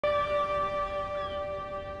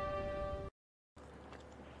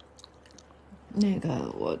那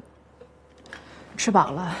个我吃饱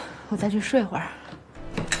了，我再去睡会儿。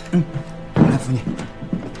嗯，我来扶你。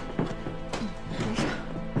没事。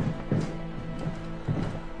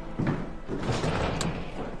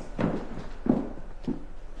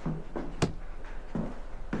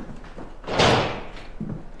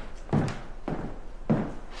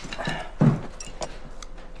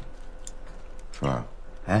川儿，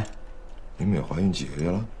哎，你们也怀孕几个月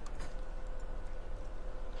了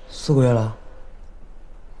？4个月了。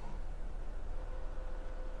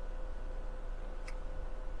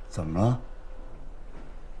怎么了？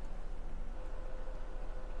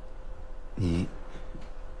你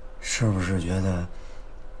是不是觉得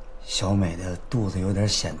小美的肚子有点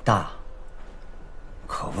显大？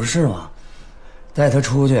可不是嘛，带她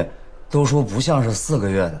出去都说不像是4个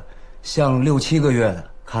月的，像6、7个月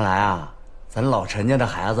的。看来啊，咱老陈家的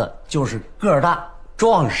孩子就是个儿大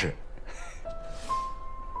壮实。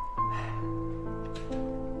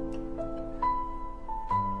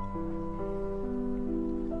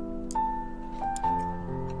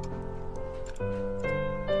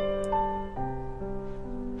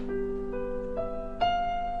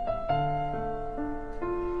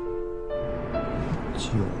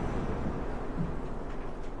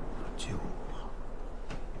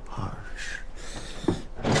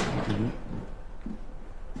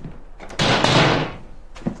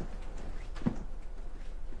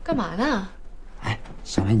干嘛呢？哎，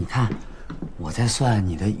小梅，你看，我在算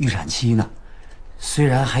你的预产期呢。虽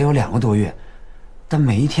然还有2个多月，但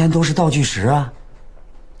每一天都是倒计时啊。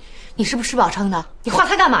你是不是吃饱撑的？你画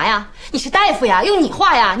它干嘛呀？你是大夫呀，用你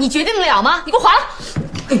画呀，你决定得了吗？你给我划了！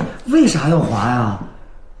哎，为啥要划呀？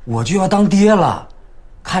我就要当爹了，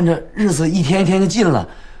看着日子一天一天的近了，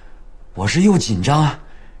我是又紧张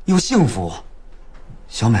又幸福。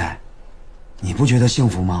小美，你不觉得幸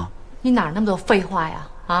福吗？你哪儿那么多废话呀？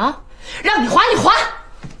啊，让你划你划。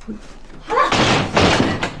好了。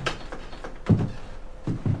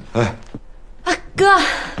哎，啊，哥。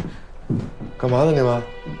干嘛呢你们？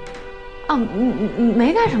啊，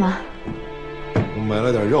没干什么。我买了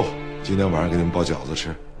点肉，今天晚上给你们包饺子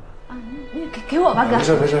吃。啊，你给我吧，哥。没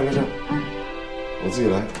事没事没事，我自己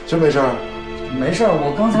来，真没事儿。没事，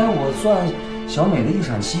我刚才我算小美的预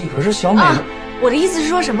产期，可是小美的，我的意思是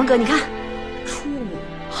说什么，哥？你看，初5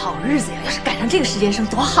好日子呀，要是赶上这个时间生，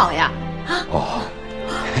多好呀！啊。哦，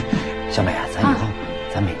小美啊，咱以后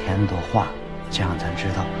咱每天都画，这样咱知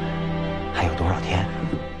道还有多少天。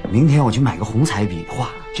明天我去买个红彩笔画，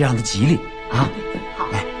这样的吉利啊！好，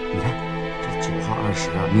来，你看，这9号、20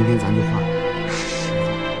啊，明天咱就画10号。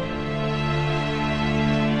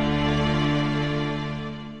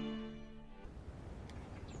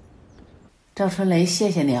赵春雷，谢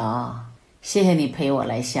谢你啊，谢谢你陪我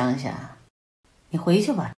来乡下。你回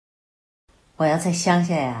去吧，我要在乡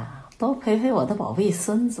下呀，多陪陪我的宝贝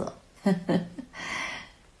孙子。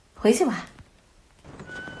回去吧。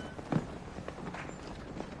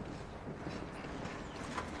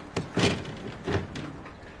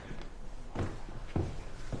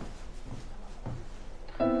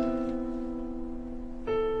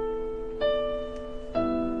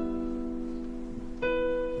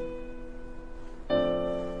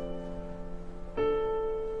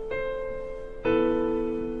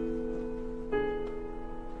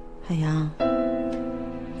海洋，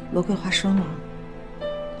罗桂花生了，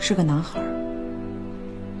是个男孩。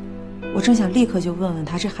我正想立刻就问问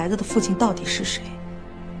他，这孩子的父亲到底是谁。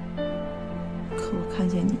可我看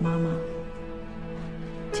见你妈妈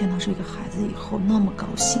见到这个孩子以后那么高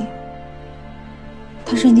兴，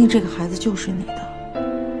她认定这个孩子就是你的。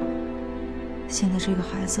现在这个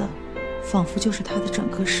孩子仿佛就是她的整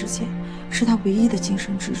个世界，是她唯一的精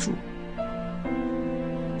神支柱。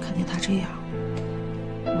看见他这样，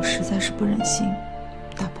我实在是不忍心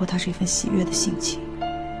打破他这份喜悦的心情。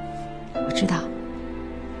我知道，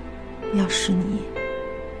要是你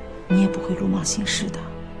也不会鲁莽行事的。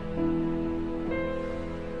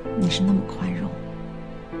你是那么宽容，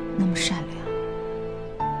那么善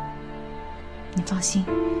良。你放心，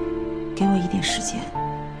给我一点时间，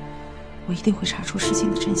我一定会查出事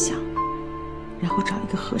情的真相，然后找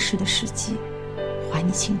一个合适的时机还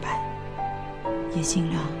你清白，也尽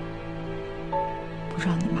量不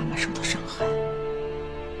让你妈妈受到伤害。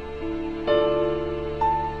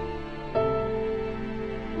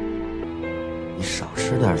你少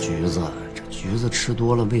吃点橘子，这橘子吃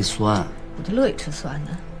多了胃酸。我就乐意吃酸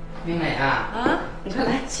的。美美啊，你快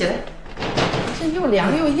来起来，这又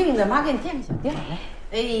凉又硬的，妈给你垫个小垫来。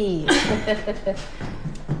哎，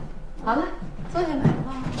好了，坐下来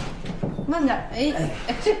啊，慢点。哎，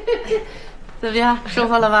怎么样，舒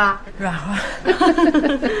服了吧？软和。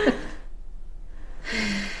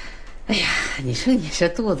哎呀，你说你这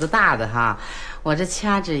肚子大的哈，我这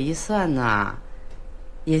掐指一算呐，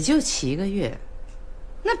也就7个月，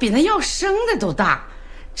那比那要生的都大，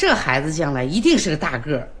这孩子将来一定是个大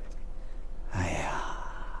个儿。哎呀，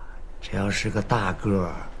这要是个大个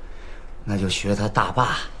儿，那就学他大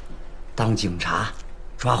爸，当警察，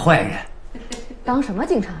抓坏人。当什么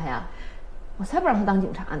警察呀？我才不让他当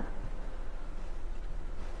警察呢。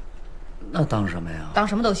那当什么呀？当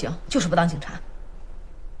什么都行，就是不当警察。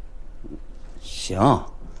行，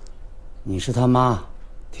你是他妈，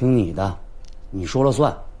听你的，你说了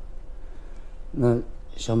算。那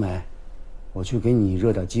小美，我去给你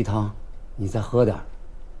热点鸡汤，你再喝点。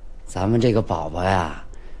咱们这个宝宝呀，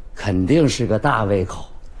肯定是个大胃口。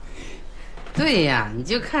对呀，你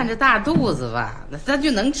就看这大肚子吧，那他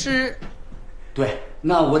就能吃。对，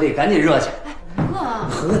那我得赶紧热去。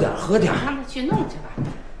喝点，喝点。让他去弄去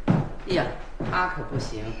吧。哎呀，他可不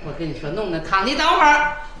行，我跟你说，弄的躺，你等会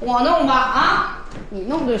儿，我弄吧啊，你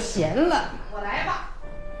弄就闲了，我来吧。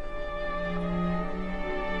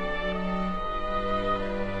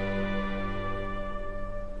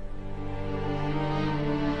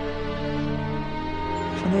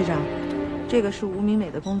陈队长，这个是吴明美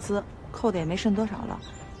的工资，扣的也没剩多少了，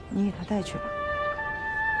你给她带去吧。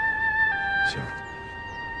行。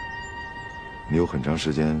你有很长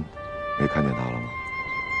时间没看见他了吗？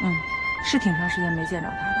是挺长时间没见着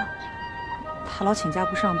他的。他老请假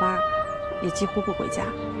不上班，也几乎不回家。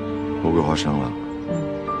罗桂花生了，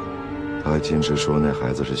他还坚持说那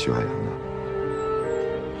孩子是徐海洋的。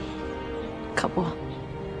可不。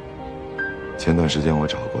前段时间我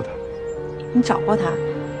找过他。你找过他？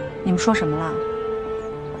你们说什么了？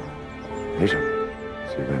没什么，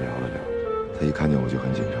随便聊了聊。他一看见我就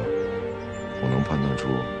很紧张，我能判断出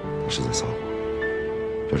他是在撒谎。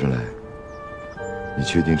赵春雷，你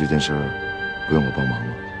确定这件事不用我帮忙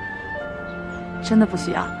吗？真的不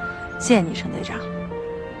需要，谢谢你，陈队长。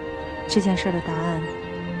这件事的答案，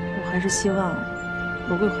我还是希望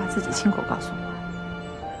罗桂花自己亲口告诉我。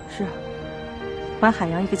是啊，还海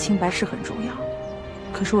洋一个清白是很重要，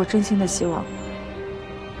可是我真心的希望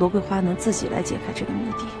罗桂花能自己来解开这个谜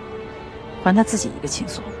底，还她自己一个轻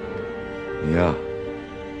松。你呀，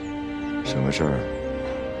什么事儿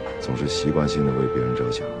总是习惯性的为别人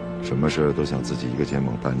着想，什么事儿都想自己一个肩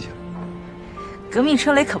膀担起来。革命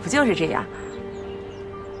春雷可不就是这样。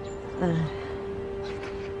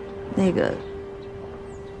那个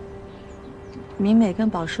明美跟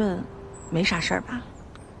宝顺没啥事儿吧？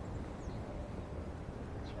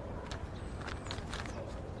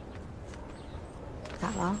咋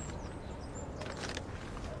了？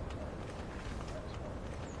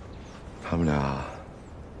他们俩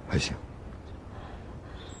还行。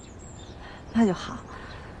那就好。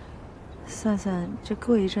算算，这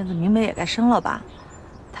过一阵子明美也该生了吧？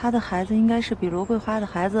她的孩子应该是比罗桂花的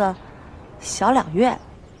孩子小2月。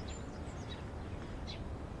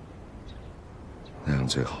那样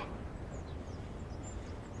最好了。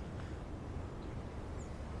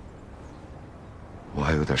我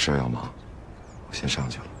还有点事儿要忙，我先上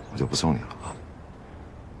去了，我就不送你了啊。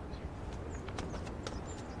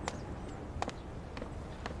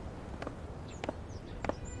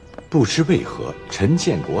不知为何，陈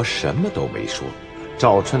建国什么都没说，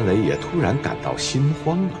赵春雷也突然感到心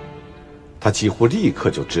慌了。他几乎立刻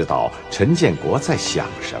就知道陈建国在想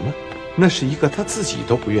什么，那是一个他自己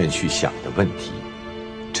都不愿去想的问题。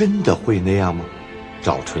真的会那样吗？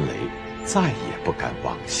赵春雷再也不敢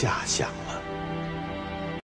往下想了。